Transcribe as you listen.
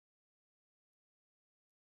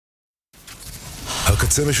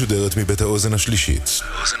הקצה משודרת מבית האוזן השלישית.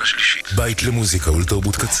 בית למוזיקה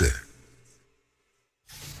ולתרבות קצה.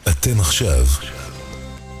 אתם עכשיו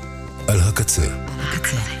על הקצה.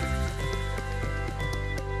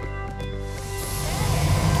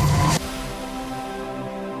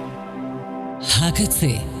 הקצה,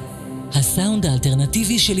 הסאונד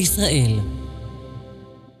האלטרנטיבי של ישראל.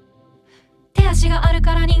 手足がある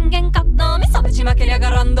から人間か脳みそぶちまけりゃが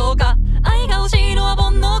乱動か愛が欲しいのは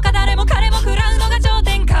煩悩か誰も彼も食らうのが頂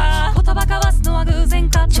点か言葉交わすのは偶然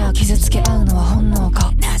かじゃあ傷つけ合うのは本能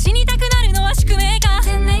かなしにたくなるのは宿命か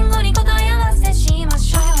千年後に答え合わせしま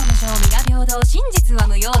しょう無常味が平等真実は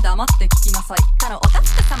無用黙って聞きなさいかのおた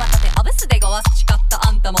つく様立てアブスでごわす誓った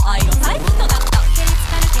あんたも愛の再起となった照りつ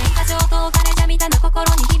かる喧嘩上等お金じゃ満たぬ心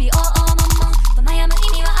に日々おうおうもんもんと悩む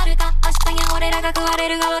意味はあるか明日にゃ俺らが食われ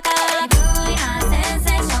る側かセンセ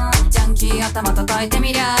ーションジャンキー頭叩いて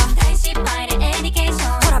みりゃ大失敗でエディケーシ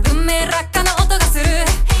ョンほら文明落下の音がする人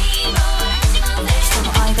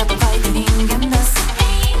の愛だと書いて人間ですペ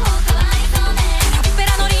ラペ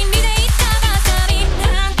ラの倫理で言ったばかり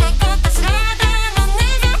なんてこと知らないのね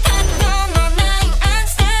が格好のない暗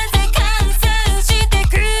視で完成してく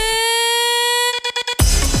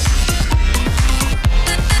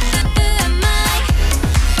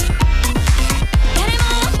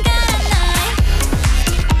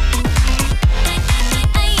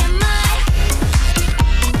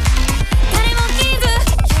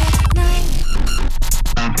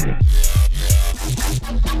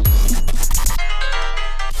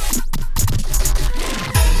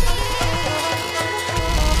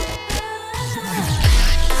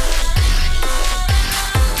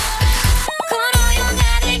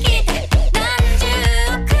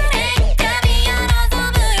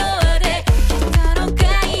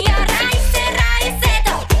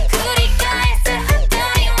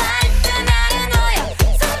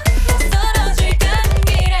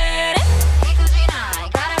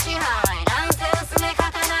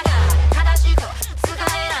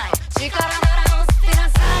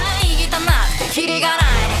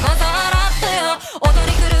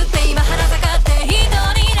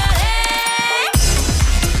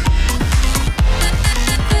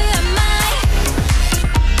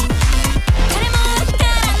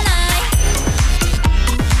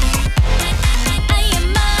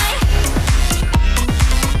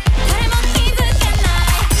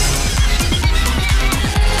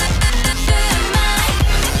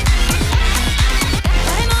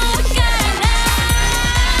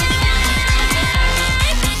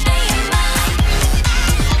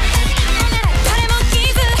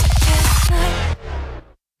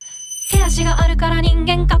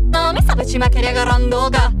ちまけりゃが乱動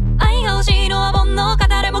が愛が欲しいのは煩悩か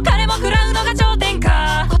誰も彼も食らうのが頂点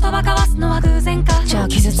か言葉交わすのは偶然かじゃあ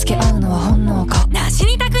傷つけ合うのは本能かなし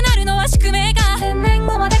にたくなるのは宿命か千年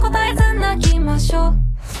後まで答えず泣きましょう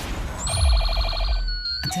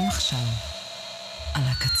אתם עכשיו על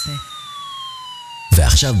הקצה.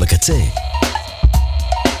 ועכשיו בקצה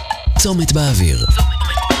צומת באוויר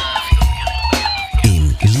עם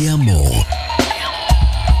ליה מור.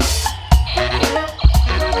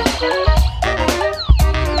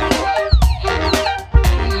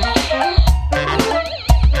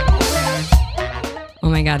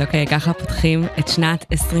 אומייגאד, אוקיי, ככה פותחים את שנת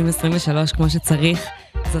 2023 כמו שצריך.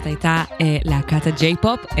 זאת הייתה להקת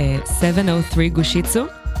הג'יי-פופ, 703 גושיצו,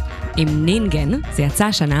 עם נינגן, זה יצא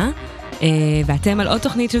השנה, ואתם על עוד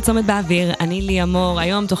תוכנית של צומת באוויר, אני ליה מור,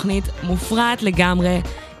 היום תוכנית מופרעת לגמרי,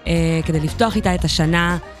 כדי לפתוח איתה את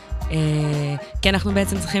השנה, כי אנחנו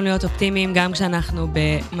בעצם צריכים להיות אופטימיים, גם כשאנחנו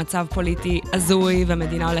במצב פוליטי הזוי,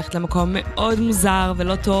 והמדינה הולכת למקום מאוד מוזר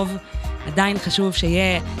ולא טוב, עדיין חשוב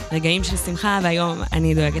שיהיה רגעים של שמחה, והיום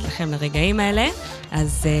אני דואגת לכם לרגעים האלה,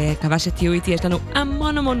 אז מקווה שתהיו איתי, יש לנו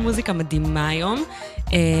המון מוזיקה מדהימה היום,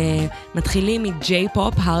 מתחילים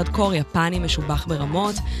מג'יי-פופ, הארדקור יפני משובח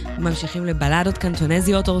ברמות, ממשיכים לבלדות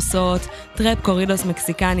קנטונזיות הורסות, טראפ קורידוס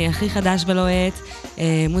מקסיקני הכי חדש ולוהט,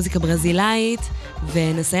 מוזיקה ברזילאית,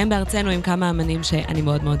 ונסיים בארצנו עם כמה אמנים שאני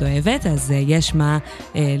מאוד מאוד אוהבת, אז יש מה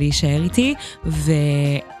להישאר איתי,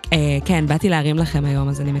 כן, באתי להרים לכם היום,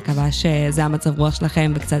 אז אני מקווה שזה המצב רוח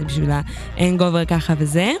שלכם, וקצת בשביל האנגובר ככה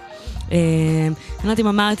וזה. אני לא יודעת אם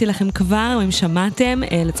אמרתי לכם כבר, או אם שמעתם,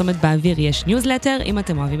 לצומת באוויר יש ניוזלטר, אם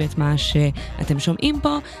אתם אוהבים את מה שאתם שומעים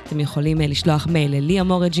פה, אתם יכולים לשלוח מייל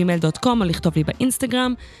ל-liamore@gmail.com, או לכתוב לי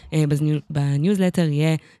באינסטגרם, בניוזלטר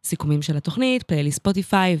יהיה סיכומים של התוכנית, פלייליסט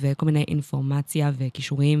ספוטיפיי, וכל מיני אינפורמציה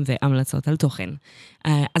וקישורים והמלצות על תוכן.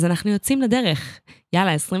 אז אנחנו יוצאים לדרך,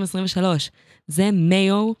 יאללה, 2023, זה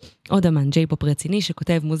מאו, עוד אמן ג'יי-פופ רציני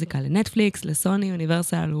שכותב מוזיקה לנטפליקס, לסוני,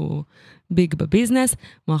 אוניברסל, הוא ביג בביזנס,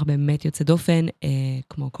 מוח באמת יוצא דופן,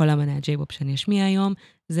 כמו כל אמני הג'יי-פופ שאני אשמיע היום,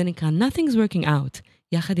 זה נקרא Nothing's Working Out,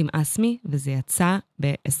 יחד עם אסמי, וזה יצא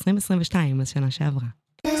ב-2022, אז שנה שעברה.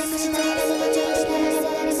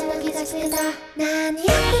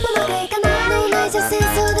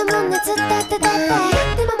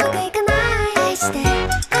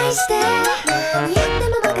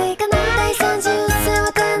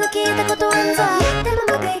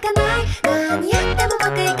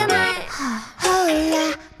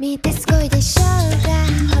見てすごいでしょうが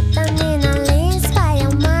ホットになるインスパイア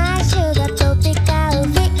マーシュが飛び交う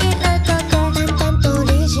フィールドで淡々とオ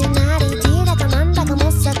リジナリティだかなんだか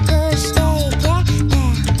模索していけて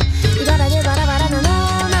茨でバラバラな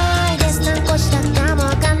のないです何個したかも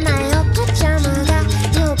わかんない奥ちゃまが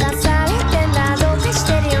評価されてんだどうかし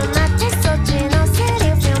てるよなってそっちのセリ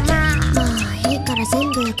フよなもういいから全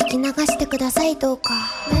部聞き流してくださいどうか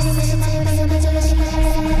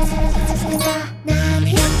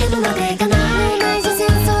うまくいかない内緒戦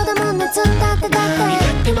争だもんねずっとあってだ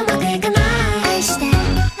ってうまくいかない愛して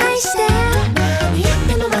愛して何やっ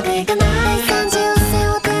てもうまくいかない第三次予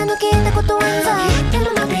選を手抜きたことはない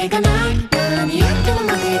うまくいかない何やってもう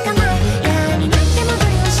まくいかない嫌になっても無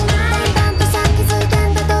理はしないだんだんとさ気づいて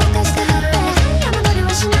んだどうかしてはって山乗りは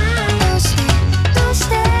しないどうし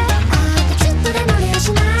てあとちょっとで乗りは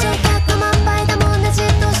しない情角満杯だもんねじっ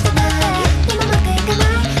としてたってうまくいかな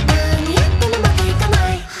い何やってもうまくいかな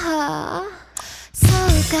いそ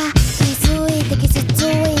うか気づいて傷つい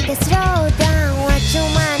てスローダウンはちょ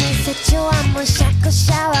まにせちはむしゃく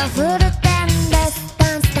しゃはフルテンですダ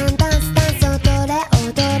ンスダンダンスダンス踊れ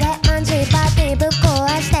踊れマンジーパーティーぶっ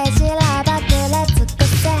壊してしらばくれ尽く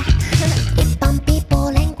せ一般ピーポ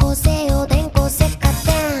ー連行せよ電光石火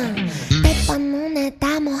店鉄板のネ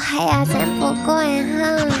タもはや全部5円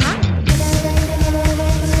半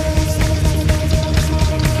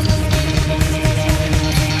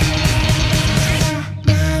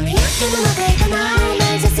うまくいかない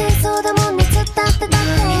内緒戦争だもんねずっとあってだ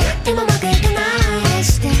ってうまくいかない愛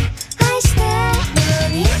して愛して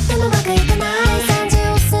何やってもうまくいかない三次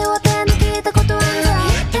予選を手抜きたことはな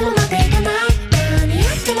いうまくいかない何や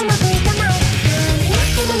ってもうまくいかない何や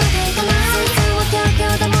ってもうまくいかない水産はキャーキャ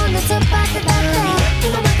ーだもんねずっとあってだって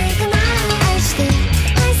うまくいかない愛して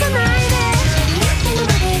愛さないで何やってもう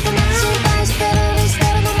まくいかない心配してるふりして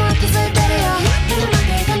るのも気づいてるようま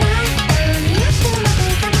くいかない何やってもうまく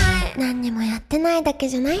いかない何にもやってないだけ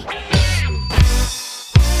じゃない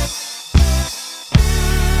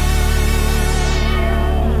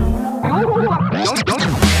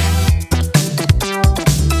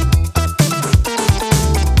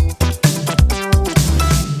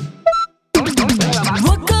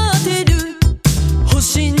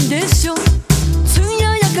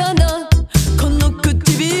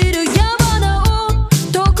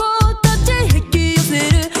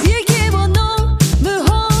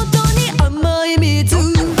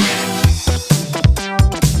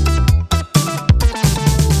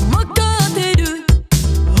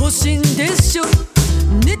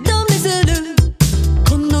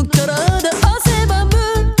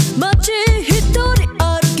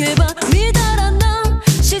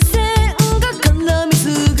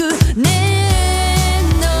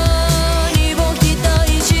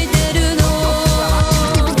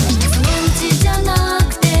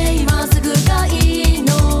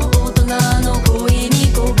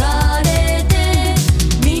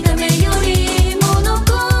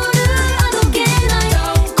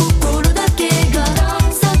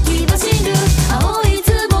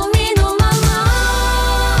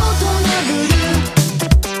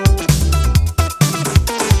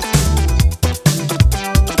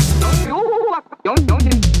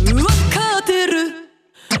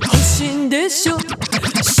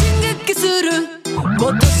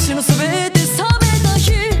私のすべて冷めた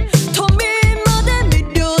日瞳まで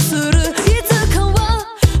魅了するいつかは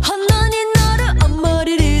花になるアマ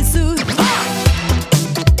リリス優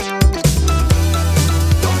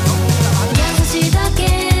しいだけ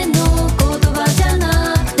の言葉じゃ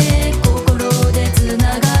なくて心でつ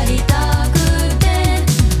ながりたくて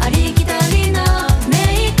ありきたりなメ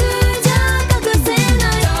イクじゃ隠せな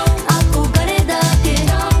い憧れだけ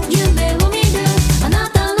夢を見るあな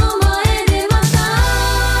たの前でまた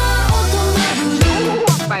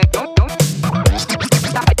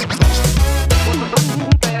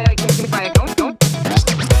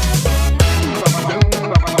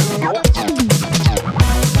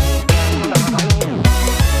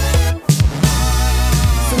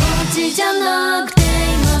そのうちじゃなくて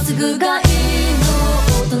今すぐがいいの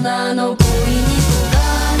大人の恋に焦が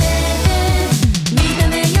れて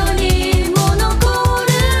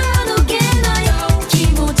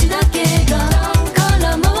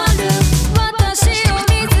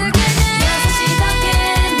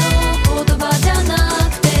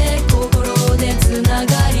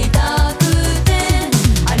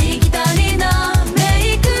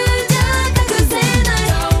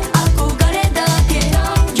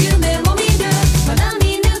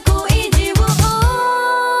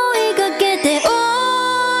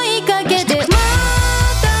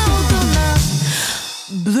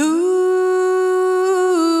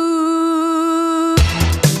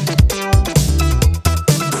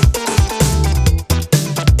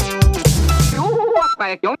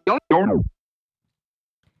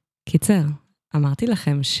קיצר, אמרתי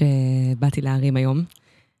לכם שבאתי להרים היום.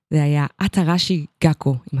 זה היה אטראשי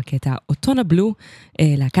גאקו עם הקטע אוטונה בלו,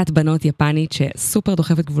 להקת בנות יפנית שסופר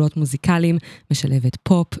דוחפת גבולות מוזיקליים, משלבת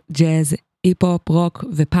פופ, ג'אז, היפ-הופ, רוק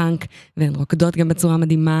ופאנק, והן רוקדות גם בצורה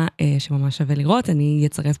מדהימה שממש שווה לראות. אני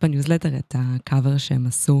אצרף בניוזלטר את הקאבר שהם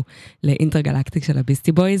עשו לאינטרגלקטיק של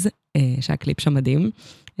הביסטי בויז, שהקליפ שם מדהים,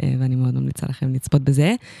 ואני מאוד ממליצה לכם לצפות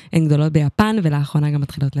בזה. הן גדולות ביפן, ולאחרונה גם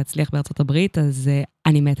מתחילות להצליח בארצות הברית, אז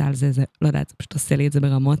אני מתה על זה, לא יודעת, זה פשוט עושה לי את זה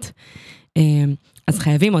ברמות. אז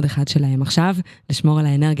חייבים עוד אחד שלהם עכשיו, לשמור על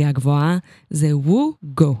האנרגיה הגבוהה, זה וו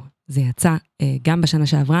גו. זה יצא גם בשנה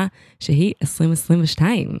שעברה, שהיא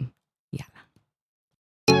 2022.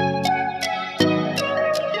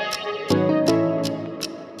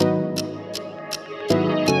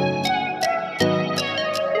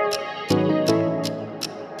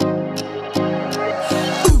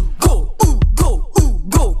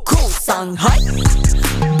上海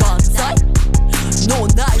万歳脳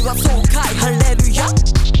内は爽快ハレルヤ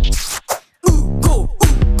うご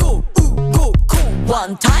ワ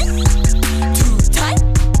ンタイムツータイ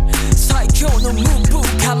ム最強のムーブ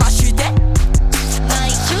かまして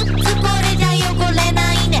毎出これじゃ汚れ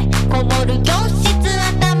ないねこもる教室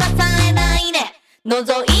頭さえないね覗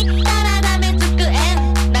いたらダメ机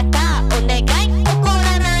中お願い怒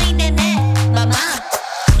らないでねママ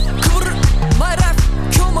くぶるマイライフ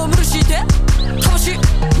今日も無理して魂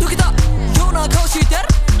抜けたような顔してる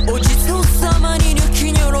お地蔵様に抜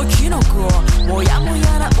きにょろキノコもやも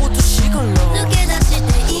やな落とし頃抜け出し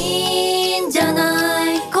ていいんじゃ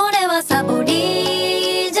ないこれはサボ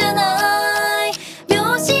りじゃない秒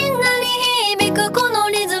針なり響くこの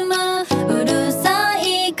リズムうるさ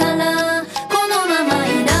いからこのままい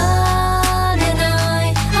られな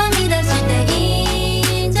いはみ出してい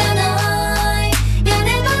いんじゃないやれ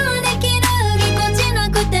ばできるぎこちな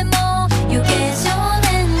くても行け少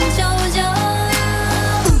年少女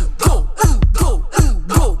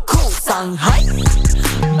上海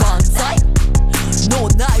万歳脳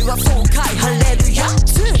内は爽快ハレルヤ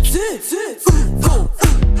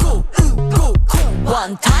ワン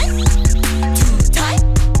タイムツータイ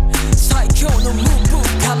ム最強のムーブ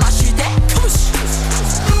かましてかまし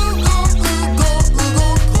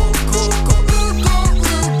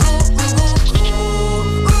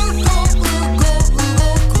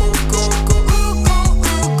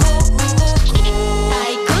退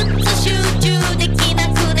屈集中できな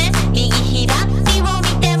くね右左を見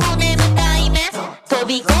ても眠たい目飛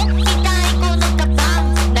び込みたいこのカバン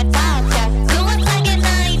中チャックは下げな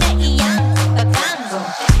いでいやバカンゾ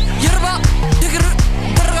やればできる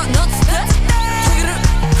誰がなんつって途切る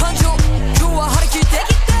感情今日は張り切って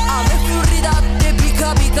雨降りだってビカ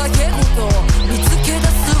ビカけこと見つけ出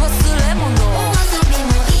す忘れ物お遊び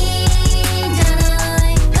もいいんじゃな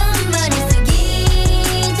い頑張りすぎ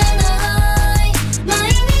じゃない毎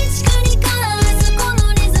日繰り返すこの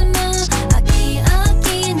リズム飽き飽き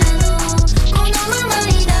なのこのまま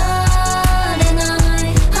いられない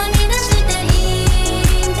はみ出してい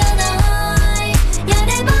いんじゃないや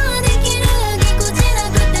ればできるぎこちな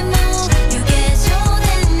くても行け少年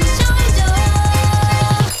少女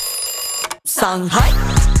上海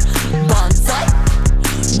万歳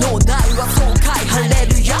脳内は爽快ハレ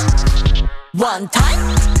ルヤワンタイム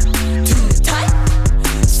ツータイム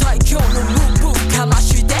最強のムーブかま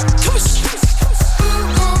してかまし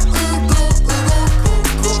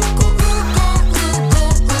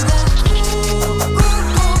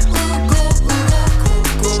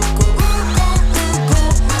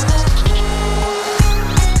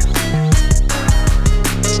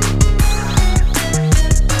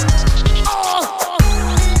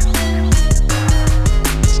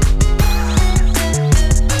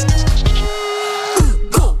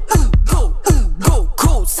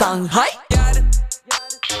上海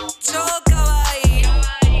超かわいい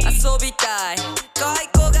遊びたい可愛い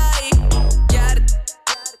子がいいやる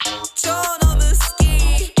超飲む好き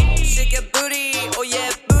シケブリおいえ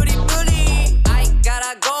ブリブリ I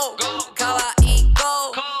gotta go 可愛い子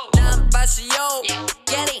ナンパしよう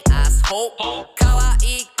Getting asshole 可愛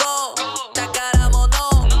い子宝物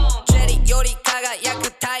ジェリーより輝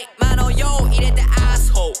く大麻のよう入れて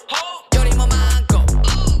asshole よりもマンゴー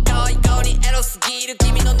可愛い顔にエロすぎる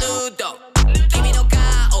君のヌード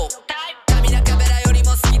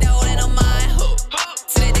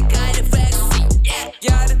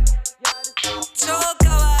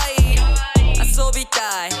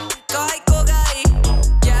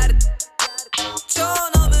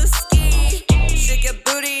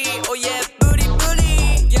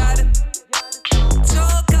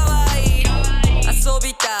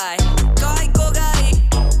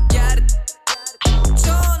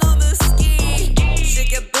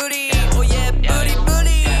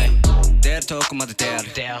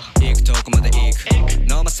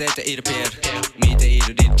見てい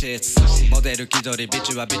るリッチーズモデル気取りビ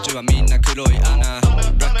チはみんな黒い穴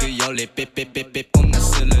ブラックよりピッピッピッピッ女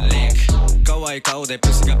するリンク可愛い顔でプ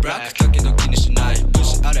スがブラックだけど気にしないプ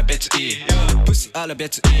シあれ別いいプシあれ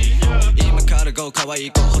別いい今からゴー可愛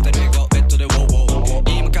い子ホテルへゴーベッドでウォーウォ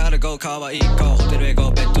ー今からゴー可愛い子ホテルへゴ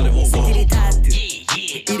ーベッドでウォーウォー席にタトゥ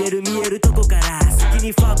ー入れる見えるとこから好き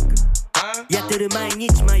にファックやってる毎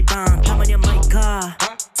日毎晩たまにはマイカ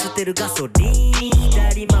ー捨てるガソリン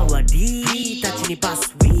左回りたちにパ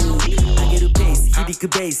スウィー上げるペース響く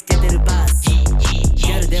ベース蹴ってるバスギ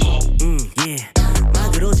ャルでもyeah マ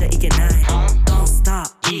グロじゃいけない Don't stop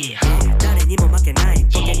yeah 誰にも負けない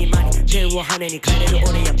ボケにマニ手を羽に変えれる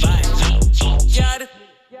俺やばいギャル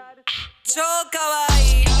超かわ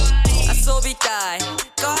いい遊びたい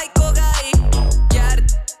可愛い子がいいギャル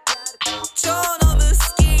超飲む好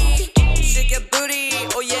きシケブリ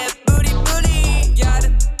おやブリブリギャル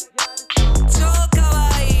超かわ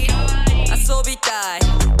いい遊びたい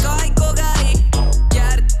可愛い子がいいギャ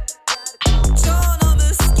ル超飲む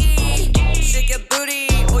好きシケブリ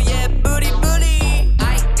おやブリブリ I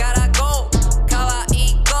gotta go 可愛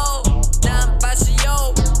い子ナンパし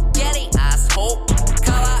よう Getting asshole 可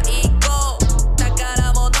愛い子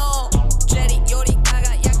宝物ジェリーより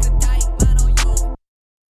輝く大魔のよ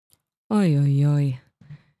אוי אוי אוי.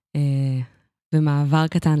 במעבר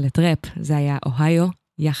קטן לטראפ, זה היה אוהיו,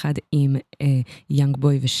 יחד עם יאנג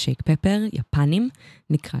בוי ושייק פפר, יפנים,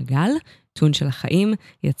 נקרא גל, טון של החיים,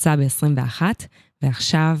 יצא ב-21,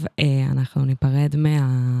 ועכשיו אנחנו ניפרד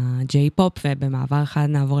מהג'יי-פופ, ובמעבר אחד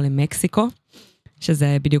נעבור למקסיקו,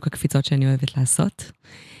 שזה בדיוק הקפיצות שאני אוהבת לעשות.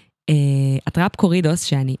 הטראפ קורידוס,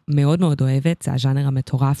 שאני מאוד מאוד אוהבת, זה הז'אנר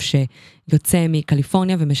המטורף שיוצא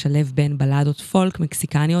מקליפורניה ומשלב בין בלדות פולק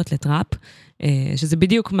מקסיקניות לטראפ, שזה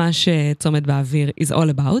בדיוק מה שצומת באוויר is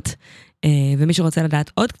all about, ומי שרוצה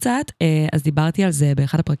לדעת עוד קצת, אז דיברתי על זה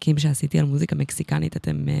באחד הפרקים שעשיתי על מוזיקה מקסיקנית,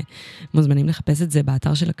 אתם מוזמנים לחפש את זה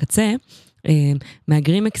באתר של הקצה,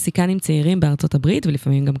 מהגרים מקסיקנים צעירים בארצות הברית,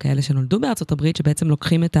 ולפעמים גם כאלה שנולדו בארצות הברית, שבעצם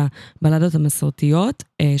לוקחים את הבלדות המסורתיות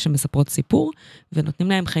שמספרות סיפור, ונותנים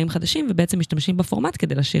להם חיים חדשים, ובעצם משתמשים בפורמט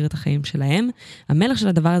כדי לשיר את החיים שלהם. המלך של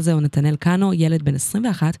הדבר הזה הוא נתנאל קאנו, ילד בן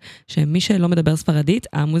 21, שמי שלא מדבר ספרדית,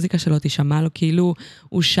 המוזיקה שלו תשמע לו כאילו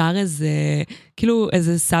הוא שר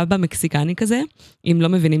איזה סבא מקסיקני כזה, אם לא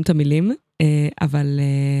מבינים את המילים, אבל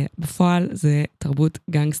בפועל זה תרבות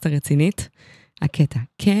גנגסטר רצינית. הקטע,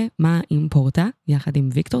 כמה אימפורטה, יחד עם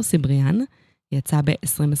ויקטור סיבריאן, יצא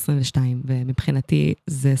ב-2022, ומבחינתי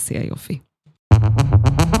זה שיא היופי.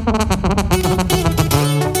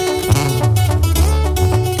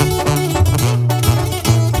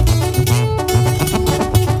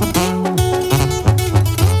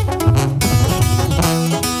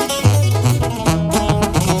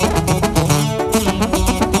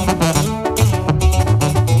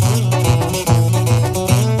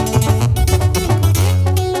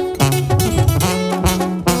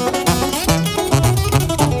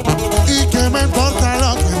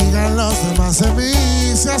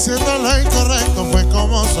 Haciendo lo incorrecto fue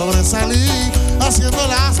como sobresalí. Haciendo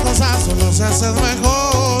las cosas solo se hace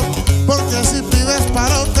mejor. Porque si pides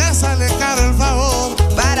paro te sale caro el favor.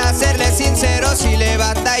 Para serle sincero sí le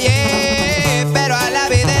batallé, pero a la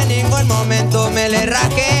vida en ningún momento me le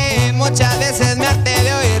rajé. Muchas veces me harté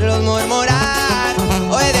de oírlos murmurar.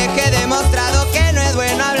 Hoy dejé demostrado que no es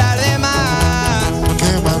bueno hablar de más.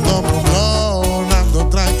 Quemando pulmón, ando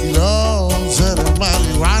tranquilo. Ser el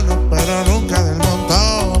marihuano pero nunca del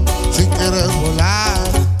montón. Si quieres volar,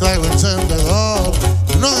 traigo encendedor.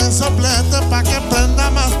 No de soplete pa' que prenda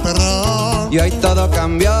más perrón. Y hoy todo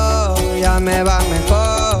cambió, ya me va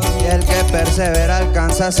mejor. Y el que persevera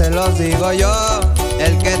alcanza, se los digo yo.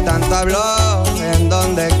 El que tanto habló, ¿en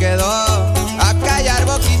dónde quedó? A callar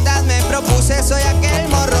boquitas me propuse, soy aquel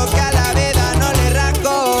morro que a la vida no le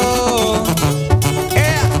rascó.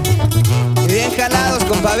 Y bien jalados,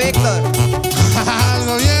 compa Víctor. Al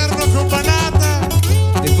gobierno, compa Nata.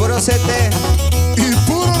 Y puro CT. Y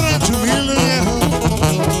puro rancho humilde, viejo.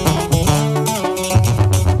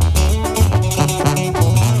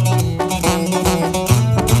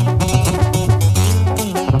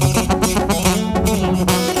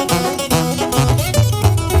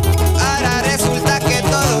 Ahora resulta que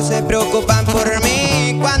todos se preocupan por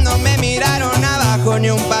mí. Cuando me miraron abajo ni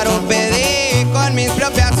un paro pedí. Con mis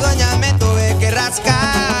propias uñas me tuve que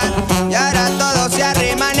rascar. Y ahora todos se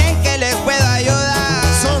arriman en que les puedo ayudar.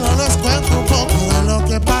 Solo les cuento un poco de lo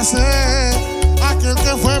que pasé. Aquel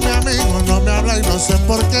que fue mi amigo no me habla y no sé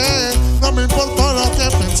por qué. No me importó lo que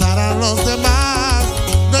pensaran los demás.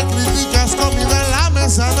 De críticas comida en la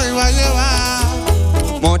mesa no iba a llevar.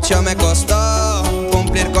 Mucho me costó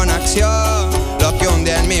cumplir con acción lo que un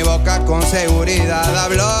día en mi boca con seguridad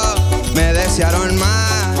habló. Me desearon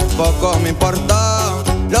más, poco me importó.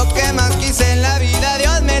 Lo que más quise en la vida,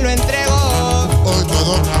 Dios me lo entregó. Hoy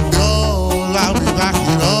todo cambió, la vida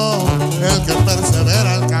giró. El que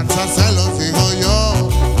persevera alcanza, se los digo yo.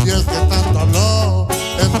 Y el que tanto habló,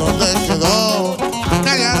 ¿en dónde quedó?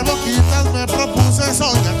 Callar boquitas me propuse,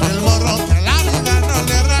 soy aquel morro que la vida no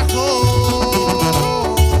le rajó.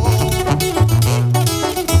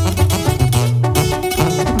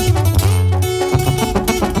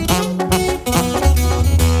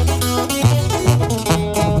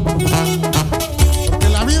 Porque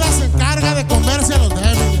la vida se encarga de comerse a los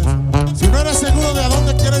débiles. Si no eres seguro de a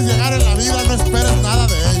dónde quieres llegar en la vida, no esperes nada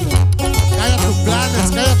de ello. Calla tus planes,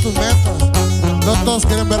 calla tus metas. No todos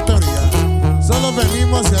quieren ver teoría. Solo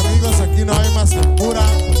venimos y amigos, aquí no hay más que pura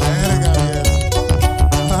verga, viejo.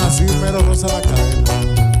 Así mero rosa la cadena.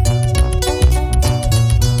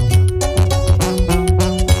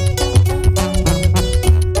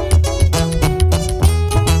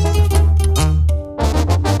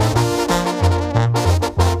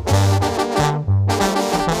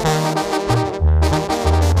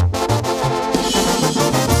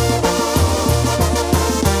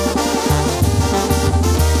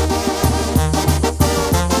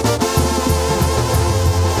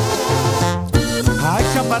 Ay,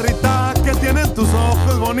 chaparrita, que tienen tus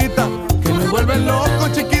ojos bonita, que me vuelven loco,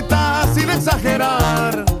 chiquita, sin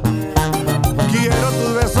exagerar. Quiero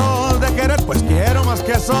tus besos de querer, pues quiero más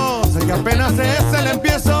que eso. Sé que apenas es el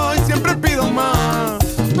empiezo y siempre pido más.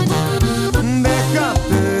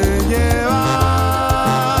 Déjate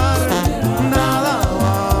llevar, nada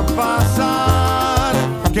va a pasar.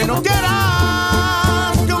 Que no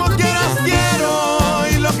quieras, como quieras quiero,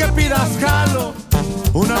 y lo que pidas jalo.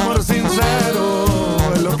 Un amor sincero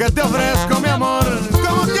es lo que te ofrezco, mi amor.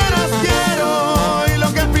 Como quieras quiero, y lo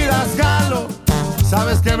que pidas jalo.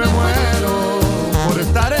 Sabes que me muero por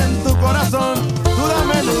estar en tu corazón. Tú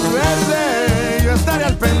dame luz verde, yo estaré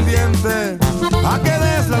al pendiente a que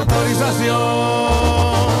des la autorización.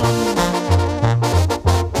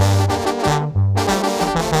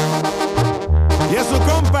 Y es su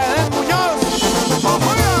compa Eden Muñoz.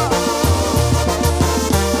 ¡Ojoya!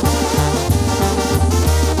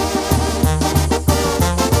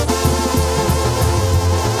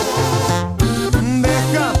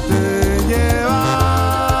 Déjate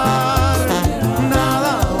llevar,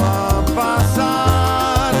 nada va a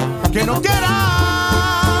pasar. Que no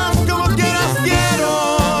quieras, como quieras quiero,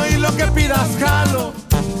 y lo que pidas jalo.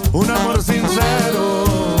 Un amor sincero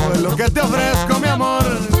es lo que te ofrezco, mi amor.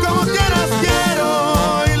 Como quieras quiero,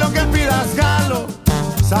 y lo que pidas jalo.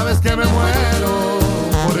 Sabes que me muero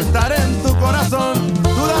por estar en tu corazón.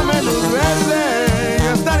 Tú dame luz verde,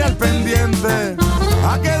 yo estaré al pendiente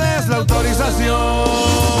a que des la autorización.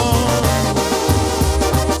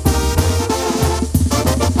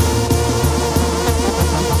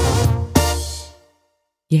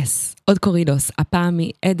 יס, עוד קורידוס, הפעם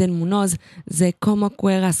מעדן מונוז, זה קומו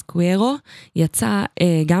קוארס קוארו, יצא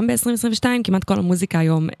גם ב-2022, כמעט כל המוזיקה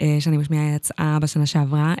היום שאני משמיעה יצאה בשנה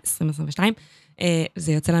שעברה, 2022,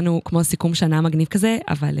 זה יוצא לנו כמו סיכום שנה מגניב כזה,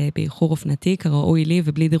 אבל באיחור אופנתי, כראוי לי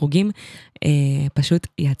ובלי דירוגים, פשוט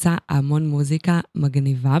יצא המון מוזיקה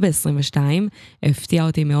מגניבה ב-22, הפתיע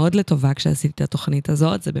אותי מאוד לטובה כשעשיתי את התוכנית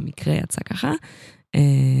הזאת, זה במקרה יצא ככה,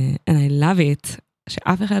 and I love it,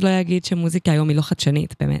 שאף אחד לא יגיד שמוזיקה היום היא לא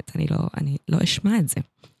חדשנית, באמת, אני לא אשמע את זה.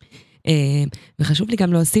 וחשוב לי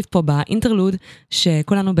גם להוסיף פה באינטרלוד,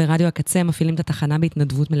 שכולנו ברדיו הקצה מפעילים את התחנה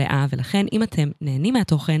בהתנדבות מלאה, ולכן אם אתם נהנים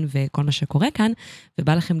מהתוכן וכל מה שקורה כאן,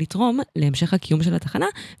 ובא לכם לתרום להמשך הקיום של התחנה,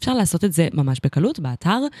 אפשר לעשות את זה ממש בקלות,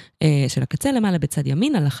 באתר של הקצה למעלה בצד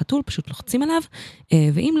ימין, על החתול, פשוט לוחצים עליו,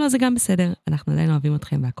 ואם לא זה גם בסדר, אנחנו עדיין אוהבים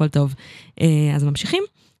אתכם והכל טוב. אז ממשיכים,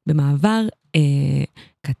 במעבר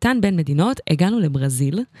קטן בין מדינות, הגענו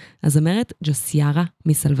לברזיל, הזמרת ג'וסיארה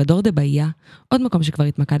מסלבדור דה באיה, עוד מקום שכבר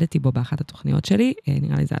התמקדתי בו באחת התוכניות שלי,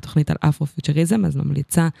 נראה לי זה התוכנית על אפרו-פיוטריזם, אז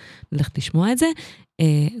ממליצה ללכת לשמוע את זה,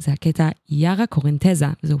 זה הקטע יארה קורנטזה,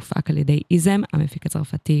 זה הופק על ידי איזם, המפיק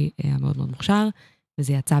הצרפתי המאוד מאוד מוכשר,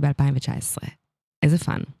 וזה יצא ב-2019. איזה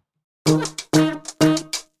פן.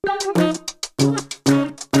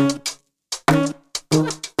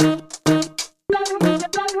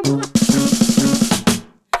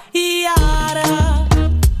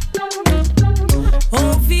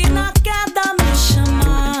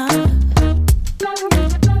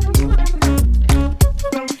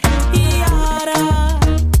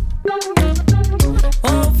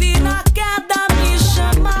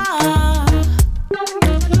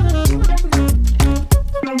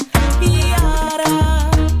 Yeah.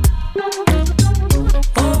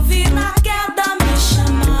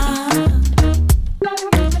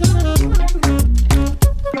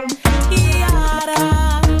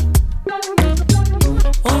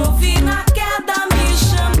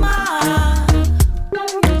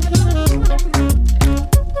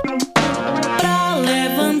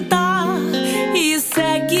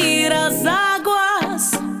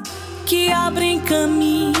 abrem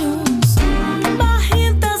caminhos,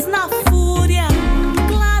 barrentas na fúria,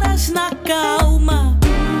 claras na calma.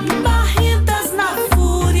 Barrentas na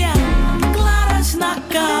fúria, claras na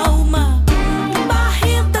calma.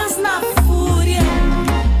 Barrentas na fúria,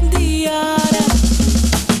 Diara.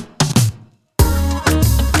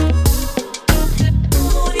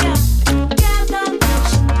 Fúria, queda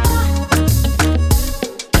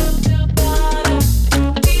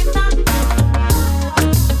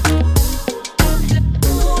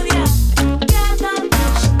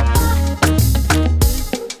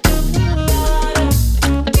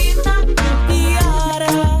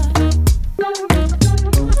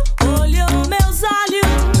olhou meus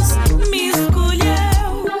olhos, me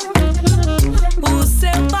escolheu. O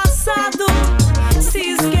seu passado se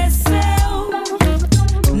esqueceu.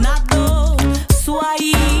 Na dor, sua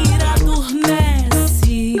ira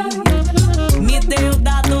adormece. Me deu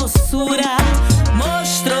da doçura,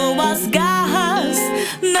 mostrou as garras.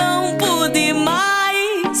 Não pude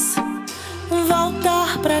mais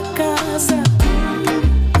voltar pra casa.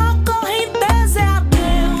 A correnteza é a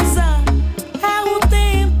deusa, é o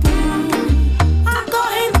tempo. A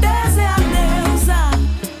correnteza é a deusa,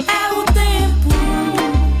 é o tempo.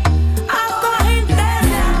 A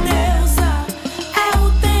correnteza é a deusa, é o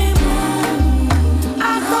tempo.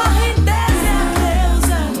 A correnteza é a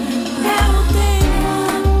deusa, é o tempo.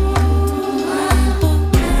 Tempo,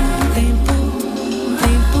 tempo,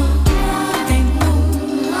 tempo, tempo,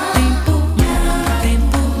 tempo,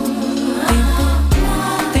 tempo,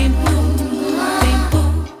 tempo, tempo.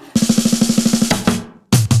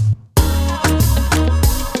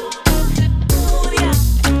 Fúria,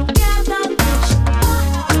 queda, fúria,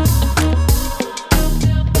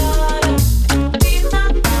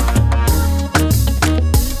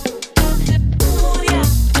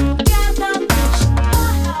 queda. Tempo,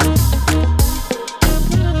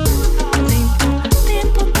 tempo, tempo,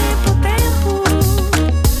 tempo, tempo, tempo.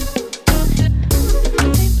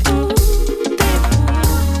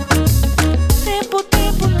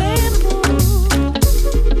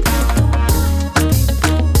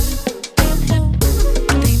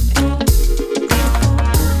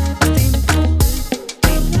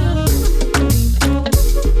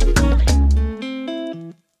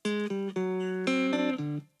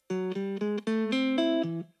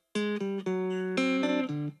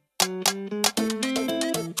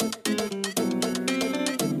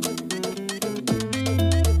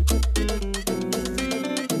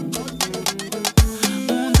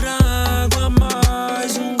 Trago a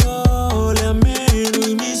mais, gole a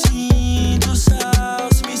menos, me sinto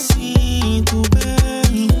salso, me sinto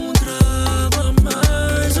bem. Trago a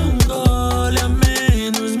mais, gole a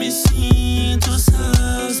menos, me sinto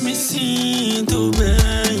salso, me sinto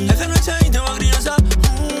bem. Essa noite ainda é uma criança,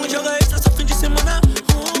 joga extra só fim de semana.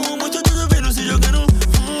 Muito tudo vendo se jogando,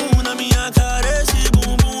 na minha cara esse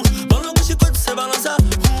bumbum. Bolo com chicote cê balança,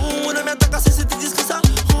 na minha toca cê sente descansa.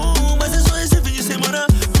 Mas é só esse fim de semana.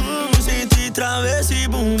 Sente travessa e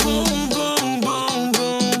bum bum bum bum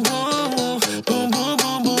bum bum bum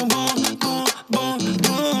bum bum bum bum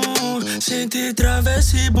bum. Sente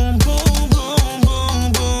travessa e bum bum bum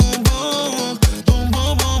bum bum bum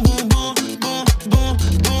bum bum bum bum bum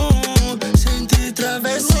bum. Sente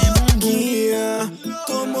travessa e bum bum.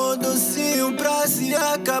 Tomou docinho pra se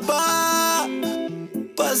acabar.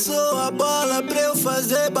 Passou a bola pra eu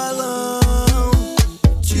fazer balão.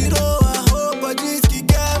 Tirou a roupa, diz que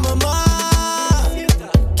quer mamar,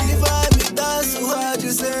 que vai me dar surra de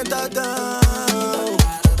sentadão.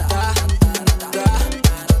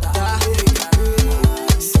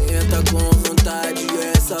 Senta com vontade,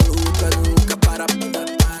 essa luta nunca para.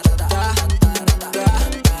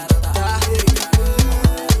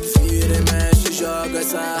 Vira e mexe, joga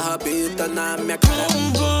essa rabeta na minha cara.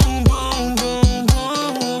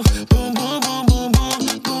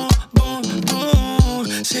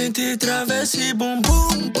 Sente travessa e bum bum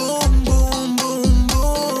bum bum bum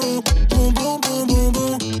bum bum bum bum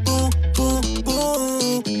bum bum bum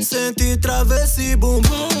bum. Sente travessa e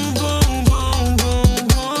bum bum bum bum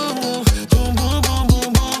bum bum bum bum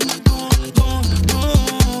bum bum bum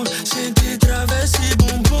bum. Sente travessa e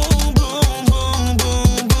bum bum bum bum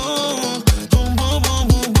bum bum bum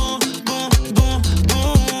bum bum bum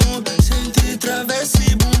bum. Sente travessa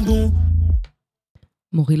e bum bum.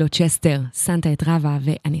 מורילו צ'סטר, סנטה את רבה,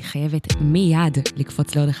 ואני חייבת מיד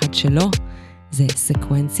לקפוץ לעוד אחד שלו, זה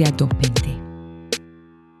סקוונציה דו פנטי.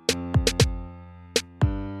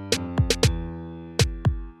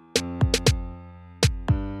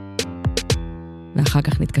 ואחר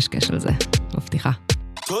כך נתקשקש על זה, מבטיחה.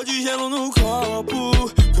 Tô de gelo no copo,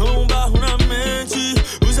 com barro na mente,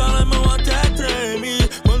 os alemão até treme,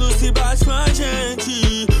 quando se bate com a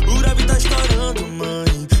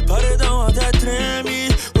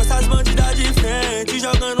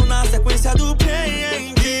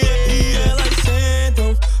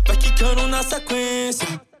na sequência,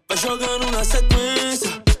 vai jogando na sequência,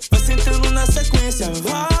 vai sentando na sequência,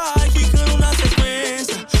 vai quicando na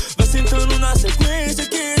sequência, vai sentando na sequência,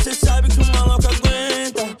 que cê sabe que o maluco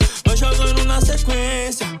aguenta, vai jogando na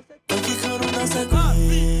sequência, vai quicando na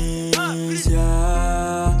sequência,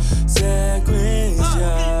 sequência,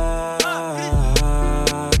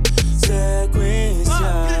 sequência,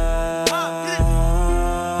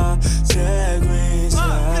 sequência.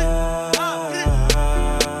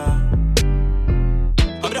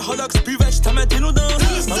 Abre a roda que os pivete tá metendo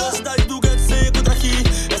dança. Velocidade do ganho sem encontrar aqui.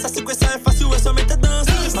 Essa sequência é fácil, é somente a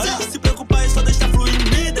dança. Para de se preocupar e só deixa fluir,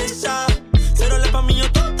 me deixar. Cê olha pra mim, eu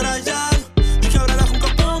tô trajado, de quebrada com o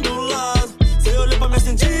copão do lado. Cê olha pra mim,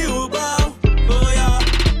 senti o bal. Oh, yeah.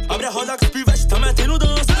 Abre a roda que os pivete tá metendo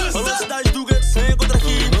dança. Velocidade do ganho sem encontrar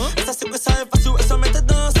aqui. Essa sequência é fácil, é somente a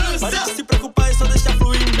dança. Para de se preocupar e só deixa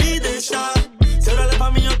fluir, me deixar. Cê olha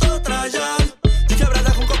pra mim, eu tô trajado, de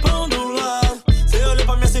quebrada com o copão do lado. Cê olha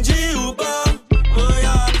pra mim, acendi o bar. Oh,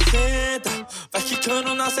 yeah. Senta, vai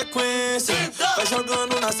quicando na sequência, vai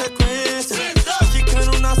jogando na sequência, vai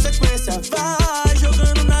quicando na sequência, vai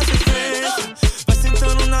jogando na sequência, vai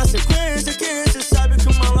sentando na sequência, que cê sabe que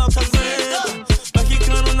o maluco aguenta, vai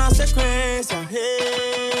quicando na sequência.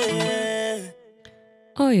 Hey.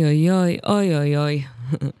 אוי אוי אוי אוי אוי אוי.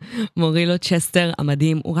 מורילו צ'סטר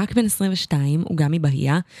המדהים, הוא רק בן 22, הוא גם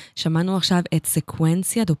מבהייה. שמענו עכשיו את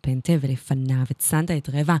סקוונציה דו פנטה ולפניו את סנטה את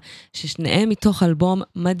רבע, ששניהם מתוך אלבום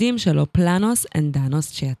מדהים שלו, פלנוס אנד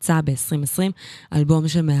דאנוס, שיצא ב-2020, אלבום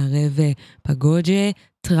שמערב פגוג'ה,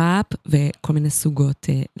 טראפ וכל מיני סוגות,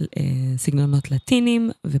 סגנונות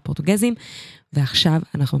לטינים ופורטוגזים. ועכשיו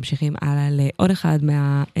אנחנו ממשיכים הלאה לעוד אחד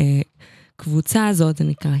מהקבוצה הזאת, זה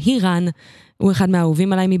נקרא הירן, הוא אחד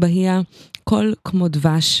מהאהובים עליי מבהייה, קול כמו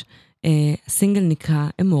דבש, הסינגל נקרא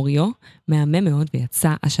אמוריו, מהמם מאוד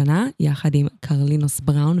ויצא השנה, יחד עם קרלינוס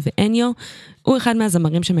בראון ואניו, הוא אחד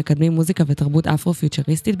מהזמרים שמקדמים מוזיקה ותרבות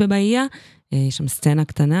אפרו-פיוטריסטית בבהייה, יש שם סצנה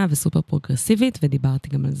קטנה וסופר פרוגרסיבית, ודיברתי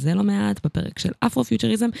גם על זה לא מעט בפרק של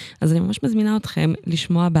אפרו-פיוטריזם, אז אני ממש מזמינה אתכם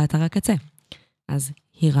לשמוע באתר הקצה. אז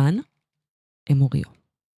הירן, אמוריו.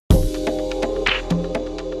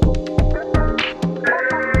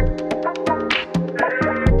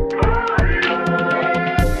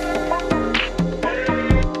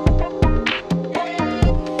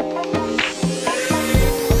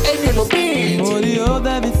 Emorio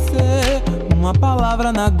deve ser uma palavra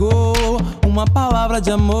na go, uma palavra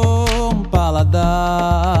de amor, um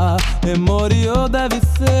paladar. Emorio deve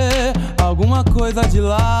ser alguma coisa de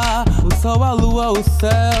lá, o sol, a lua, o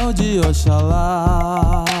céu de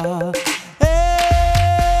Oxalá.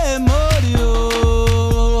 Emorio,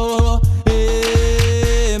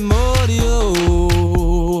 Emorio,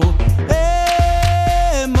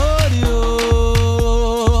 Emorio,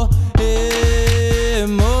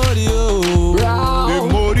 Emorio.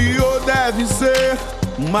 Emorio deve ser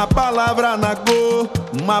uma palavra na go,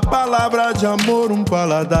 uma palavra de amor, um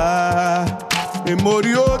paladar.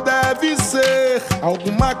 Emorio deve ser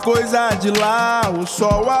alguma coisa de lá, o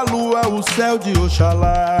sol, a lua, o céu de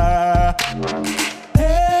Oxalá.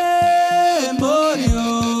 Emorio,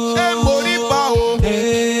 Emoribao,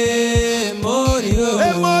 Emorio,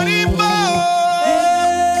 Emoribao,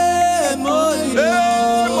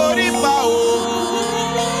 Emoribao.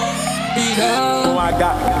 Com H.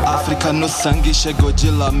 África no sangue, chegou de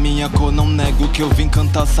lá, minha cor, não nego que eu vim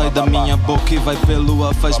cantar, sai da minha boca e vai pelo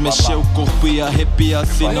ar, faz mexer o corpo e arrepiar,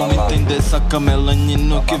 se não entender, saca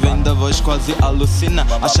melanino que vem da voz, quase alucina,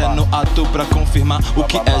 axé no ato pra confirmar, o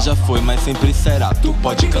que é já foi, mas sempre será, tu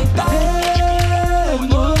pode cantar.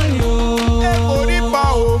 Emorio,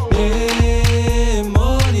 Emoribao,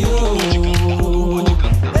 Emorio,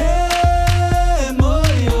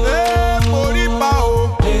 Emorio, Emoribao,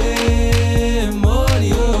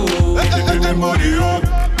 Emorio. Emorio, Emorio,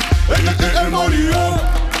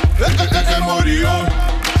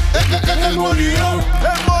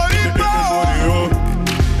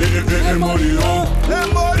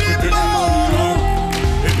 Emorio, Emorio,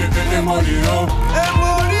 Emoribao,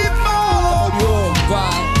 Emoribao, Emoribao.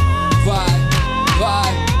 Vai, vai,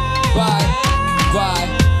 vai, vai, vai,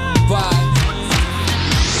 vai.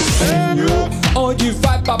 Onde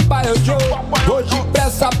vai papai eu vou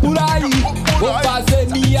depressa por aí, vou fazer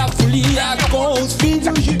minha folia com os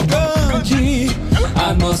filhos gigantes.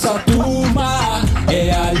 A nossa turma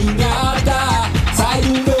é alinhada, sai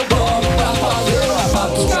do meu bloco pra fazer a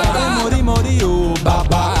batucada. Emori, mori, o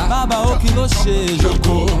babá, baba o que você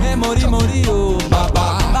jogou. Emori, mori, o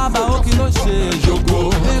babá, baba o que você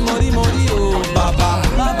jogou. Emori, mori, o babá,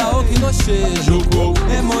 baba o que você jogou.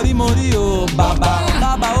 Emori, mori, o babá,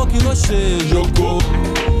 baba o que você jogou.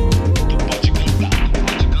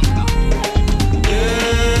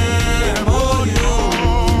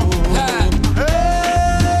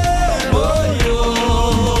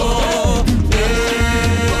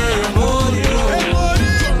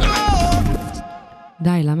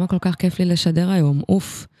 כך כיף לי לשדר היום.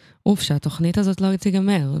 אוף, שהתוכנית הזאת לא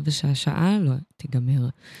תיגמר, ושהשעה לא תיגמר.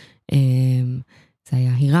 זה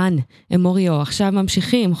היה הירן, אמוריו, עכשיו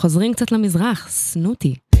ממשיכים, חוזרים קצת למזרח,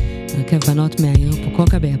 סנוטי. הרכב בנות מהעיר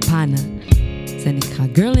פוקוקה ביפן. זה נקרא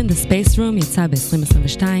Girl in the Space Room, יצא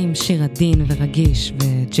ב-2022, שיר עדין ורגיש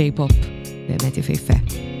וג'יי-פופ, באמת יפהפה.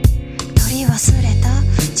 取り忘れた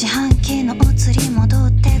自販機のお釣り戻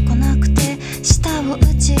ってこなくて舌を打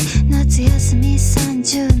ち夏休み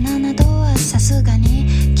37度はさすがに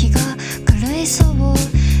気が狂いそう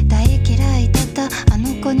大嫌いだったあ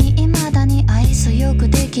の子に未だに愛想よく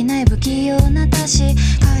できない不器用なたし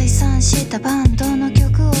解散したバンドの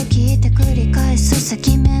曲を聴いて繰り返す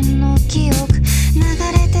赤面の記憶流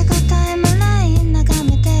れてくタイムライン眺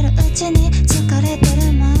めてるうちに疲れて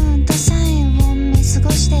るマウントサインを見過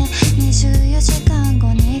ごして24時間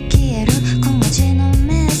後に消える小文字の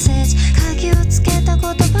メッセージ鍵をつけた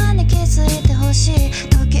言葉に気づいてほしい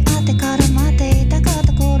時あってから待っていたかっ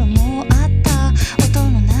た頃もあった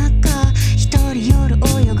音の中一人夜泳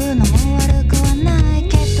ぐのも悪くはない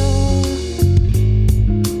けど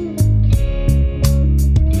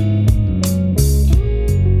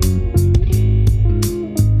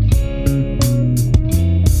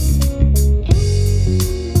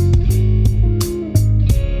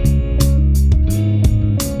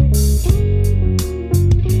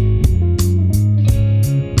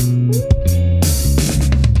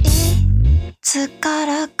つか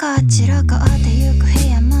らか散らかってゆく部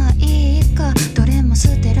屋まあいいかどれも捨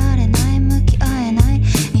てられない向き合えない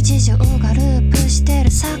日常がループしてる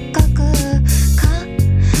錯覚考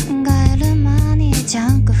える間にジ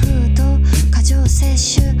ャンクフード過剰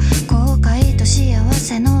摂取後悔と幸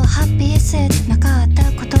せのハッピーセットなかった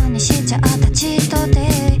ことにしちゃったチートデ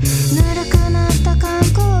イぬるくなった缶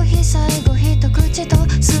コーヒー最後一口と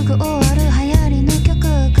すぐ終わる流行りの曲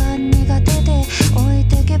が苦手で置い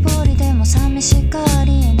てけぼりでも寂しが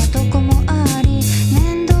りなとこもあり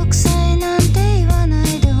めんどくさいなんて言わな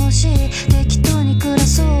いでほしい適当に暮ら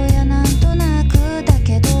そうやなんとなくだ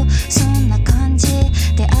けどそんな感じ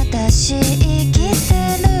で私生きて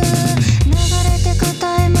る流れてく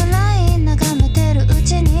タイムライン眺めてるう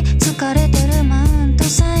ちに疲れてるマウント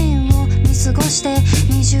サインを見過ごして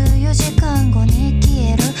24時間後に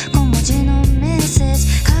消える小文字のメッセージ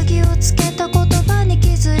鍵をつけた言葉に気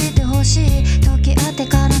づいてほしい時あって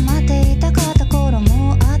から待っていたかった頃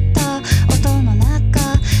もあった音の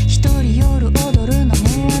中一人夜踊るの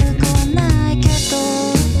も悪くはないけど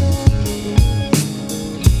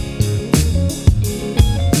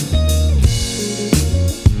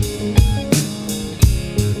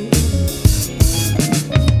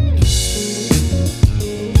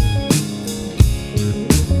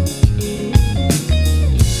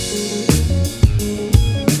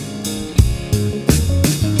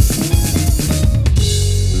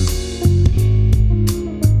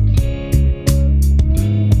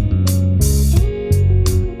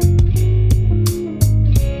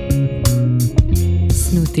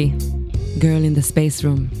Girl in the Space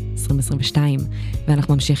Room 2022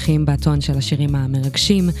 ואנחנו ממשיכים בטון של השירים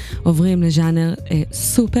המרגשים עוברים לז'אנר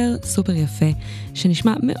סופר סופר יפה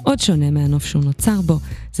שנשמע מאוד שונה מהנוף שהוא נוצר בו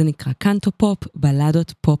זה נקרא קנטו פופ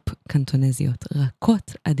בלדות פופ קנטונזיות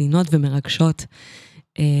רכות עדינות ומרגשות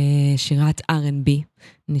שירת R&B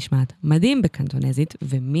נשמעת מדהים בקנטונזית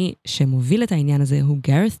ומי שמוביל את העניין הזה הוא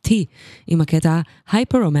גארת טי עם הקטע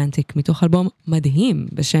הייפר-רומנטיק מתוך אלבום מדהים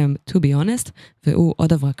בשם To Be Honest והוא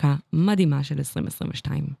עוד הברקה מדהימה של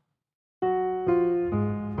 2022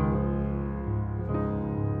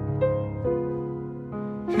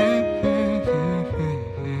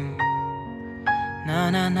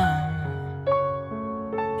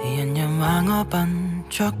 人人話我笨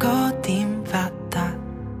作歌點發達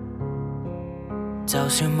就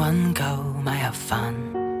算揾夠買盒飯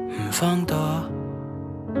唔放多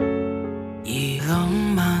而浪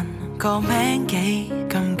漫個名幾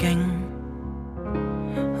咁勁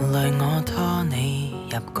累我拖你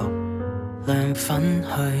入局亮粉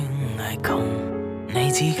去捱窮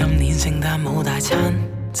你知今年聖誕冇大餐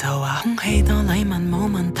就話空氣多禮物冇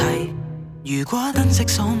問題如果燈飾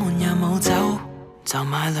鎖門又冇走就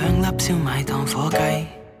買2粒燒賣當火雞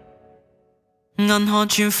銀行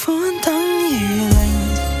存款等於零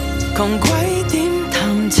窮鬼點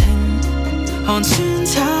談情寒酸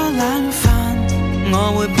炒冷飯我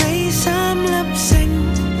會俾3粒星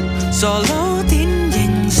傻佬點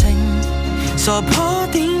形成傻婆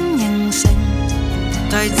點形成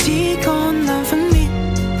提子乾涼粉面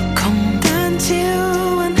窮蛋超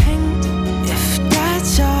溫馨 If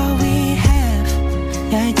that's all we have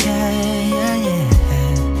yeah yeah yeah yeah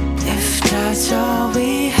If that's all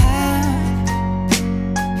we have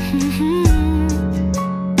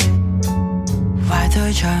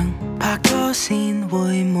對象拍拖先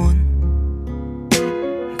會悶，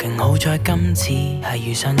勁好在今次係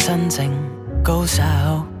遇上真正高手。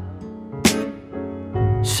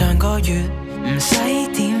上個月唔使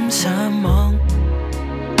點上網，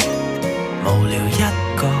無聊一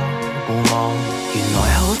個互望，原來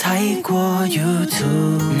好睇過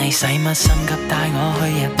YouTube。你使乜心急帶我去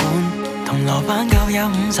日本？銅鑼灣夠有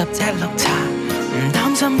50隻綠茶，唔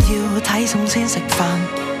擔心要睇餸先食飯，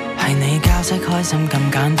係你教識開心咁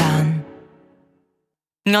簡單。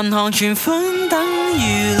銀行存款等於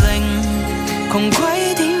零，窮鬼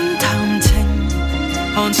點談情？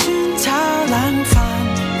寒酸炒冷飯，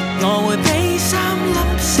我會俾3粒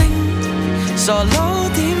星。傻佬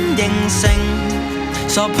點形成？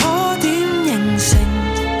傻婆點形成？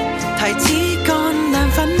提子乾涼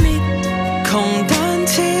粉滅，窮但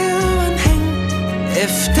超溫馨。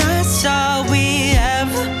If that's all we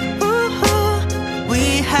have,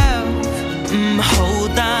 we have 唔好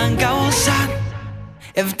但夠殺。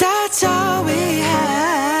If that's all we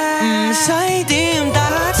have， 唔使點打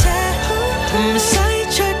車，唔使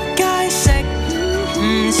出街食，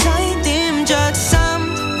唔使點着衫，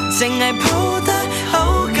淨係抱得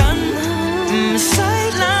好緊，唔使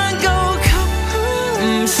懶高級，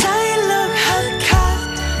唔使碌黑卡，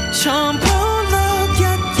床鋪碌一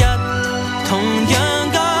日，同樣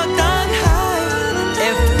覺得係。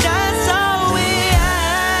If that's all we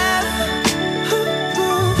have，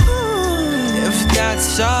 If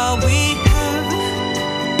that's all we have，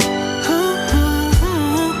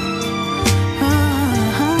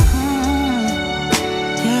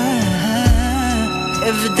 yeah.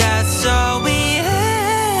 If that's all we have,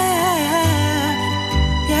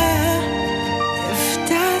 yeah. If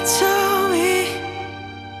that's all we。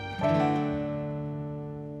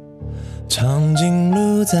 长颈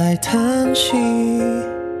鹿在叹息，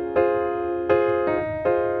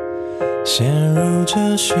陷入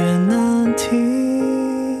哲学难题，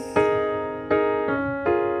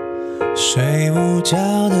睡午觉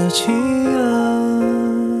的企鹅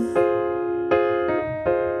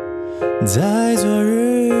在昨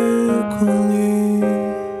日狂语，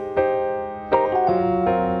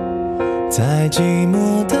在寂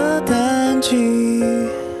寞的淡季，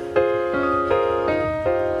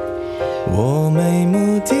我没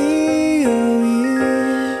目的有意，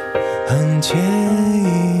很惬意，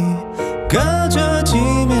隔着几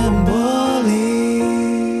面玻璃，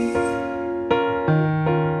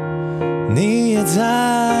你也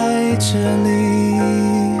在这里。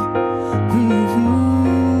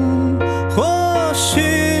或许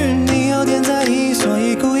你有点在意，所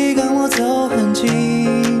以故意跟我走很近。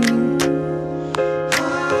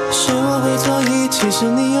是我会错意，其实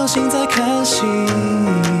你用心在看戏。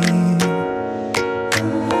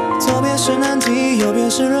左边是南极，右边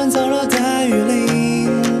是人造热带雨林，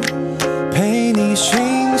陪你寻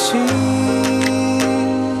星，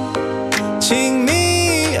亲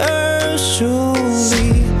密而疏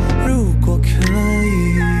离。如果可以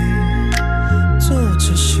坐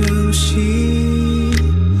着休息，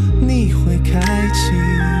你会开启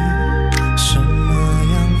什么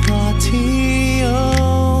样话题？哦，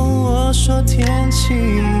我说天气，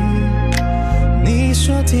你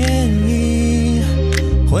说电影，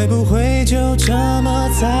会不会就这么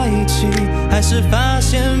在一起？还是发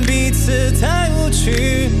现彼此太无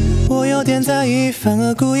趣？我有点在意，反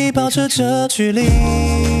而故意保持着距离。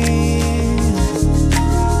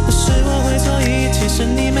是我会错意，其实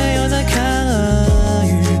你没有在看鳄鱼。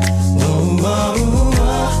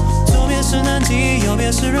左边是南极，右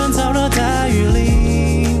边是人造热带雨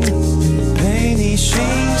林，陪你寻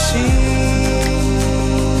星，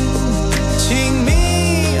亲密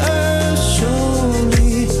而疏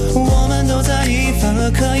离。我们都在意，反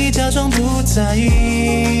而可以假装不在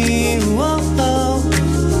意。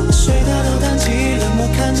水塔都淡季，冷漠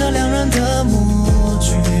看着两人的默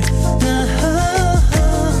剧。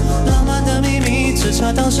浪漫的秘密，只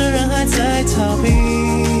差当事人还在逃避，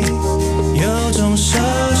有种熟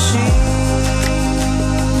悉，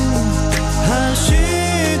含蓄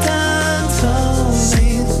但透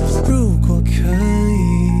明。如果可以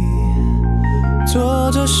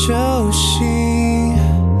坐着休息，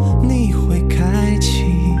你会开启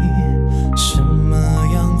什么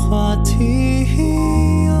样话题？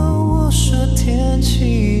我说天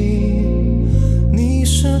气，你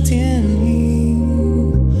说电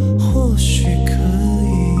影，或许可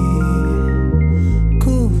以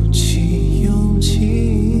鼓起勇气，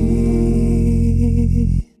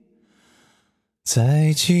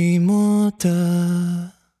在寂寞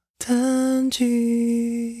的淡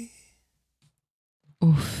季。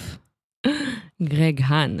אוף. גרג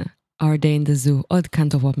האן, Our Day in the Zoo, עוד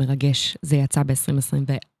קאנטו פופ מרגש, זה יצא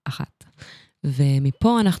ב-2021.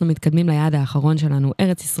 ומפה אנחנו מתקדמים ליעד האחרון שלנו,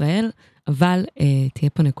 ארץ ישראל, אבל תהיה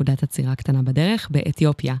פה נקודת עצירה קטנה בדרך,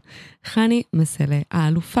 באתיופיה. חני מסלה,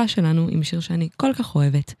 האלופה שלנו עם שיר שאני כל כך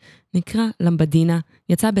אוהבת, נקרא למבדינה,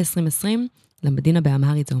 יצא ב-2020, למבדינה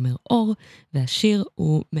באמהרית זה אומר אור, והשיר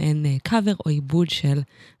הוא מעין קאבר או עיבוד של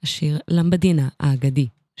השיר למבדינה האגדי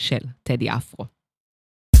של טדי אפרו.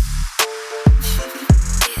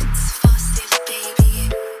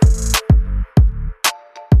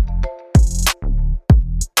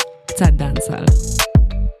 קצת דנסל.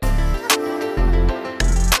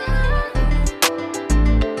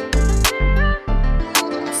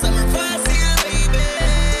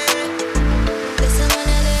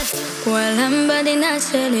 הוא הלמבדינה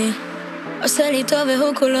שלי, עושה לי טוב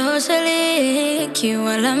והוא כולו שלי, כי הוא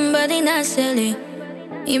הלמבדינה שלי.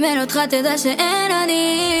 אם אין אותך תדע שאין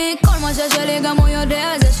אני, כל מה ששלי גם הוא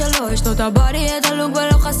יודע זה שלו. יש לו את הבודי, את הלוק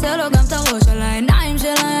ולא חסר לו גם את הראש. על העיניים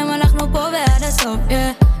שלהם אנחנו פה ועד הסוף,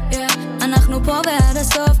 אנחנו פה ועד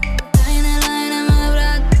הסוף. ליין אליין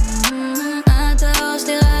המבלת, את האור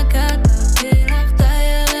שלי רק את, תביא לך את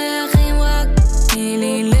הירח עם רק, תני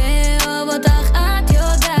לי לאהוב אותך את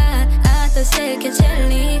יודעת, את הסקת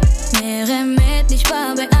שלי, מרמת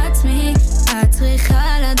נשבע בעצמי, את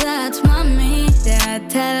צריכה לדעת ממי, זה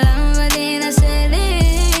את הלמבדינה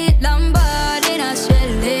שלי, למבדינה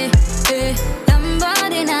שלי,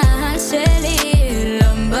 למבדינה שלי,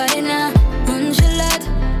 למבדינה מונשלת,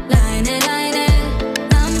 ליין ליין,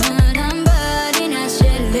 למבדינה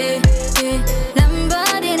שלי,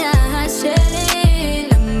 למבדינה שלי,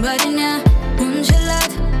 למבדינה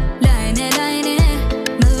מונשלת, ליין ליין,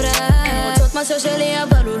 מברק. הן רוצות משהו שלי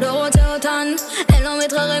אבל הוא לא רוצה אותן, אין לו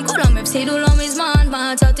מתחרם, כולם הפסידו לו מזמן,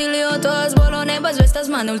 מה הצעתי לי אותו אז בוא לא נבזבז את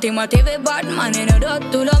הזמן, אולטימטיבי ברדמן, אין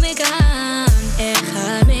יודעות הוא לא מכאן,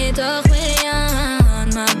 אחד מתוך מיליון,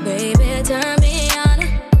 my baby turn me on,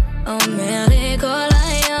 אומר לי כל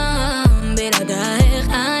היום, בלעדייך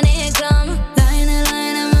אני כלום, ליין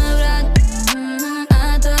ליין המבלת,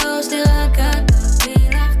 את האור שלי רק את, תביא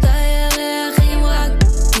לך את הירח עם רק,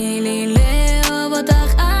 תני לי לאהוב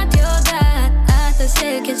אותך את יודעת, את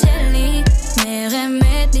הסקת שלי,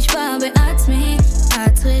 מרמת נשבע בעצמי,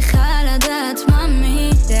 את צריכה לדעת ממי,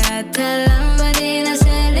 זה את הלמבדינה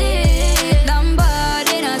שלי,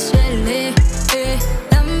 למבדינה שלי,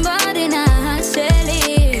 למבדינה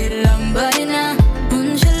שלי, למבדינה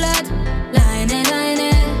מונשלת, ליין ליין,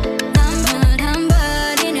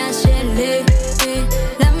 למבדינה שלי,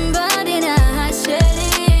 למבדינה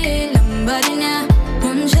שלי, למבדינה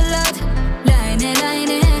מונשלת, ליין ליין,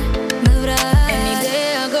 מברק. אין לי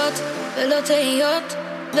דאגות ולא תהיות,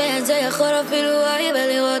 ואת זה יכול אפילו אוהב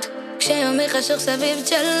לראות, כשיומי חשוך סביב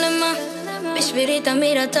צ'למה, בשבילי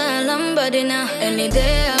תמיד אתה למבדינה. אין לי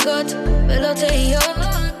דאגות ולא תהיות,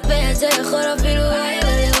 ואת זה יכול אפילו אוהב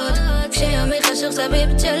לראות, כשיומי חשוך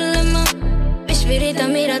סביב צ'למה, בשבילי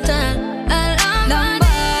תמיד אתה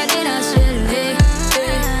למבדינה שלי,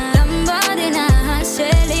 למבדינה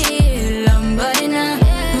שלי, למבדינה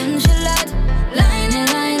מונשלת, ליין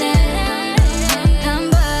ליין,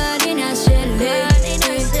 למבדינה שלי,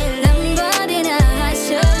 למבדינה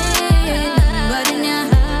שלי, למבדינה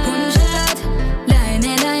מונשלת, ליין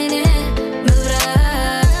ליין, מברק.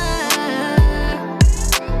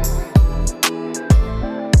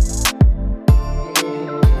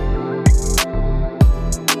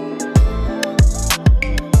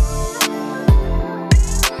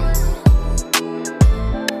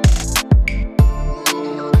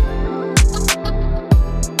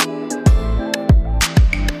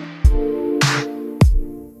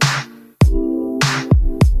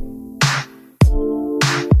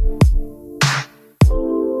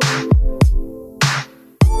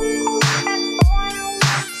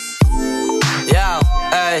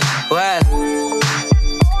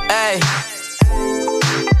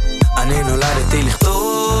 אני נולדתי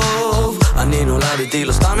לכתוב, אני נולדתי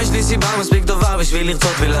לא סתם, יש לי סיבה מספיק טובה בשביל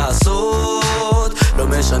לרצות ולעשות, לא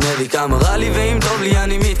משנה לי כמה רע לי ואם טוב לי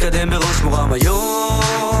אני מתקדם בראש מורם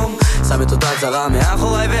היום, שם את אותה צרה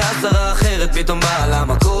מאחוריי והצרה אחרת פתאום באה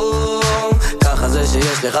למקום, ככה זה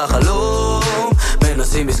שיש לך חלום,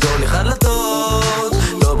 מנסים לסגור לך דלתות,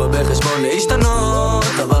 לא בא בחשבון להשתנות,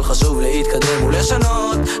 אבל חשוב להתקדם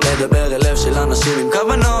ולשנות, לדבר אל לב של אנשים עם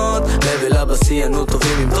כוונות, לב אל הבסיינות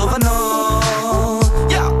טובים עם תובנות.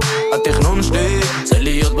 התכנון שלי זה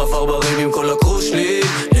להיות בפרברים עם כל הקרוש שלי,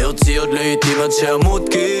 להוציא עוד לעתים עד שעמוד,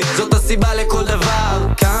 כי זאת הסיבה לכל דבר.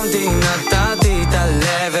 קמתי, נתתי את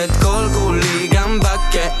הלב, את כל כולי גם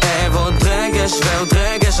בכאב, עוד רגש ועוד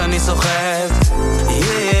רגש אני סוחב,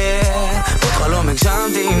 עוד חלום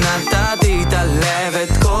הגשמתי, נתתי את הלב,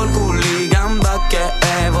 את כל כולי גם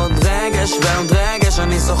בכאב, עוד רגש ועוד רגש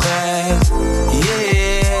אני סוחב.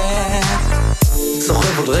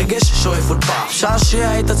 רגש שואף עוד פעם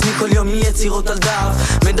שעשע את עצמי כל יום מיצירות על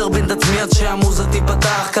דף מדרבן את עצמי עד שהמוזה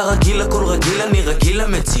תיפתח כרגיל הכל רגיל אני רגיל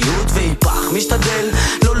למציאות והיפח משתדל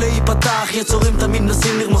לא להיפתח יצורים תמיד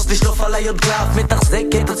נסים לרמוס לשלוף עליי עוד קלף מתחזק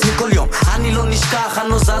את עצמי כל יום אני לא נשכח אני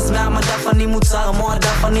לא זז מהמדף אני מוצר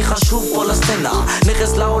מועדף אני חשוב פה לסצנה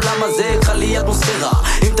נכנס לעולם הזה קחה לי אטמוספירה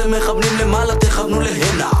אם אתם מכוונים למעלה תכוונו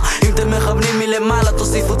להנה אם אתם מכוונים מלמעלה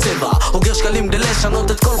תוסיפו צבע אוגר שקלים כדי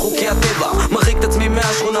לשנות את כל חוקי הטבע מרחיק את עצמי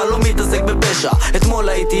מהשכונה לא מתעסק בפשע אתמול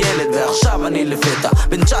הייתי ילד ועכשיו אני לפתע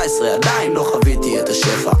בן 19 עדיין לא חוויתי את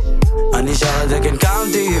השפע אני שר את זה כן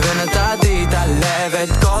קמתי ונתתי את הלב את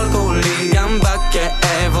כל כולי גם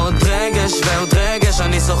בכאב עוד רגש ועוד רגש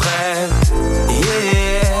אני סוחר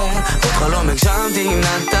עוד חלום הגשמתי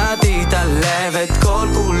נתתי את הלב את כל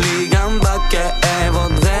כולי גם בכאב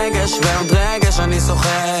עוד רגש ועוד רגש אני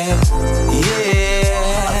סוחר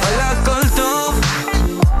אבל הכל טוב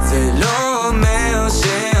זה לא אומר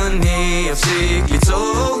שאני אפסיק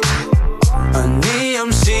ליצור אני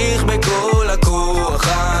אמשיך בכל הכוח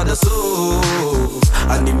עד הסוף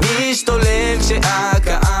אני משתולל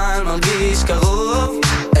כשהקהל מרגיש קרוב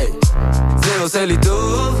זה עושה לי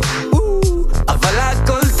טוב אבל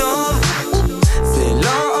הכל טוב זה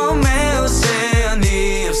לא אומר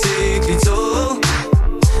שאני אפסיק ליצור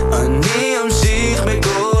אני אמשיך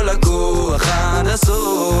בכל הכוח עד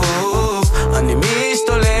הסוף אני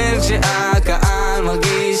משתולל כשהקהל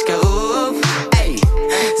מרגיש קרוב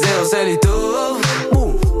זה עושה לי טוב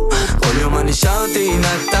כל יום אני שרתי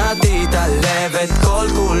נתתי את הלב את כל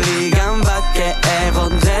כולי גם בכאב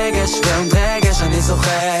עוד רגש ועוד רגש אני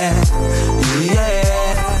זוכר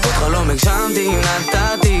עוד חלום הגשמתי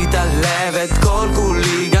נתתי את הלב את כל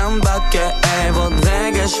כולי גם בכאב עוד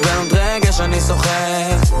רגש ועוד רגש אני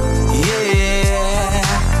זוכר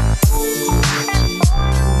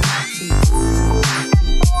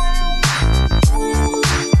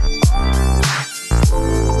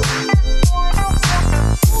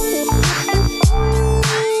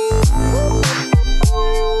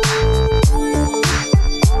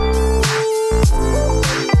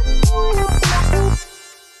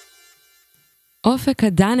אופק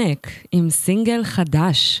הדנק עם סינגל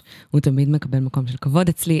חדש. הוא תמיד מקבל מקום של כבוד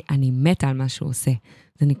אצלי, אני מתה על מה שהוא עושה.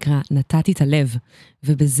 זה נקרא נתתי את הלב,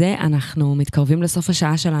 ובזה אנחנו מתקרבים לסוף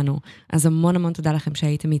השעה שלנו. אז המון המון תודה לכם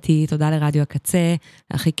שהייתם איתי, תודה לרדיו הקצה,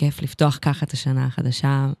 הכי כיף לפתוח ככה את השנה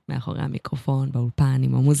החדשה, מאחורי המיקרופון, באולפן,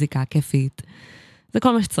 עם המוזיקה הכיפית. זה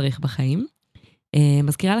כל מה שצריך בחיים.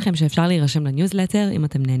 מזכירה לכם שאפשר להירשם לניוזלטר אם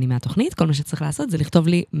אתם נהנים מהתוכנית, כל מה שצריך לעשות זה לכתוב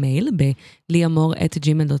לי מייל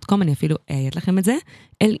ב-liamor@gmail.com, אני אפילו אעיית לכם את זה,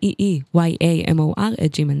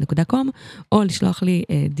 leeyamor@gmail.com, או לשלוח לי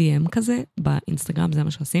DM כזה באינסטגרם, זה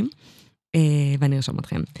מה שעושים, ואני ארשום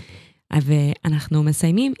אתכם. ואנחנו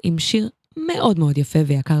מסיימים עם שיר מאוד מאוד יפה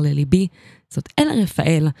ויקר לליבי, זאת אלה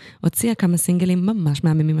רפאל, הוציאה כמה סינגלים ממש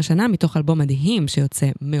מהממים השנה, מתוך אלבום מדהים שיוצא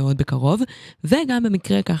מאוד בקרוב, וגם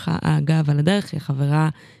במקרה ככה, אגב, על הדרך, היא החברה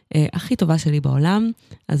הכי טובה שלי בעולם,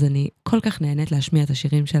 אז אני כל כך נהנית להשמיע את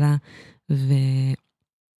השירים שלה,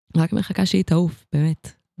 ורק מחכה שהיא תעוף,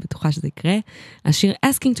 באמת, בטוחה שזה יקרה. השיר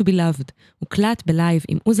Asking to be Loved הוקלט בלייב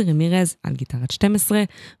עם עוזי רמירז על גיטרת 12,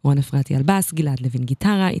 רון אפרתי על בס, גלעד לוין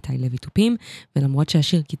גיטרה, איתי לוי טופים, ולמרות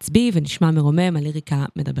שהשיר קצבי ונשמע מרומם, הליריקה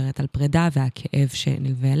מדברת על פרידה והכאב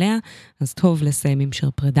שנלווה אליה, אז טוב לסיים עם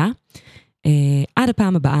שיר פרידה. עד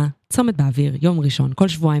הפעם הבאה, צומת באוויר, יום ראשון, כל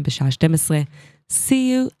שבועיים בשעה 12, see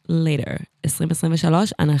you later,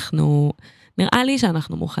 2023, נראה לי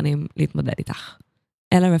שאנחנו מוכנים להתמודד איתך.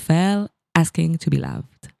 אלה רפאל, Asking to be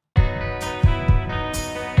Loved.